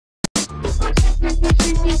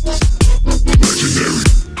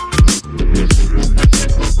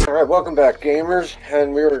Alright, welcome back gamers,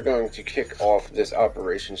 and we are going to kick off this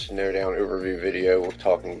Operation Snowdown overview video with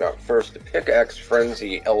talking about first the Pickaxe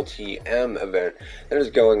Frenzy LTM event that is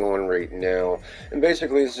going on right now. And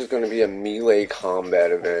basically this is going to be a melee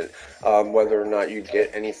combat event. Whether or not you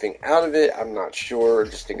get anything out of it, I'm not sure. I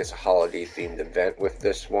just think it's a holiday themed event with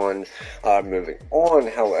this one. Moving on,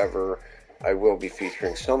 however, I will be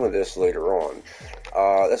featuring some of this later on.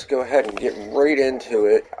 Let's go ahead and get right into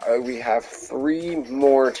it. We have 3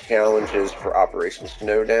 more challenges for Operation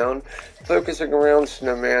Snowdown, focusing around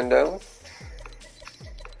Snowmando.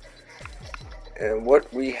 And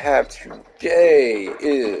what we have today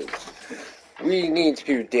is we need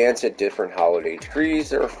to dance at different holiday trees.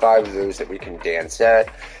 There are 5 of those that we can dance at.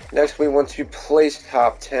 Next, we want to place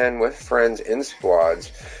top 10 with friends in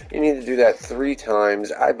squads. You need to do that 3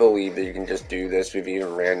 times. I believe that you can just do this with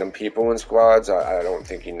even random people in squads. I don't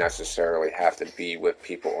think you necessarily have to be with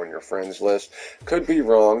people on your friends list. Could be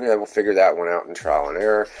wrong. I will figure that one out in trial and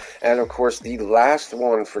error. And of course, the last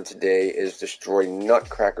one for today is destroy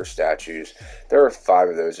Nutcracker statues. There are 5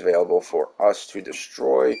 of those available for us to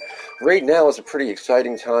destroy. Right now is a pretty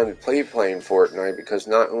exciting time to play playing Fortnite, because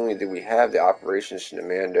not only do we have the Operation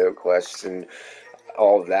Snowmando quests and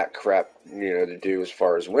all of that crap, to do as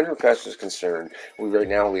far as Winterfest is concerned. Right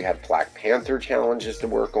now we have Black Panther challenges to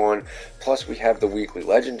work on, plus we have the weekly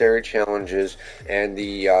legendary challenges and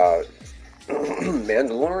the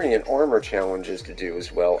Mandalorian armor challenges to do,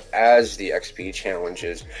 as well as the XP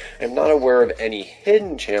challenges. I'm not aware of any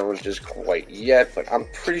hidden challenges quite yet, but I'm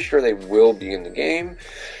pretty sure they will be in the game.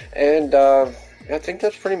 And I think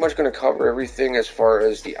that's pretty much going to cover everything as far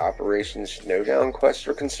as the Operation Snowdown quests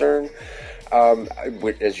are concerned.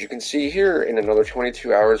 As you can see here, in another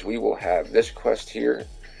 22 hours, we will have this quest here.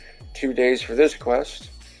 2 days for this quest,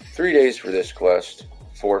 3 days for this quest,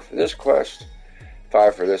 4 for this quest,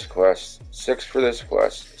 5 for this quest, 6 for this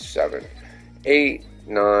quest, 7, 8,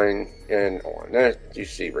 9, and on. That you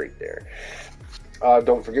see right there.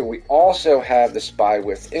 Don't forget, we also have the Spy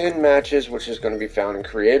Within matches, which is going to be found in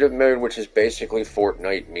creative mode, which is basically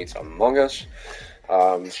Fortnite meets Among Us.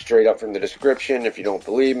 Straight up from the description, if you don't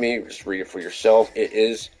believe me, just read it for yourself. It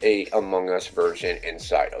is a Among Us version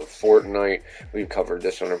inside of Fortnite. We've covered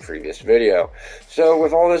this on a previous video. So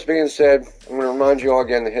with all this being said, I'm going to remind you all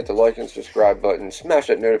again to hit the like and subscribe button, smash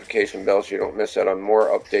that notification bell so you don't miss out on more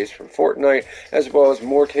updates from Fortnite, as well as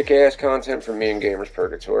more kick-ass content from me and Gamers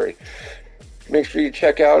Purgatory. Make sure you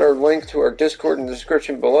check out our link to our Discord in the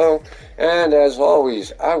description below. And as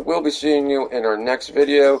always, I will be seeing you in our next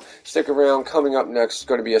video. Stick around. Coming up next is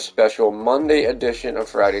going to be a special Monday edition of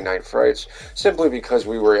Friday Night Frights, simply because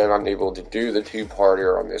we were unable to do the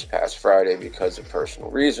 2-parter on this past Friday because of personal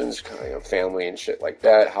reasons, family and shit like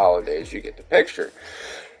that, holidays, you get the picture.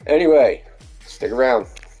 Anyway, stick around.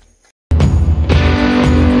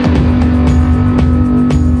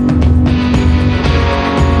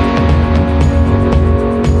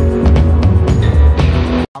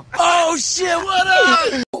 Oh shit, what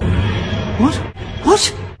up? What?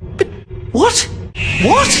 What? What?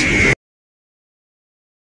 What?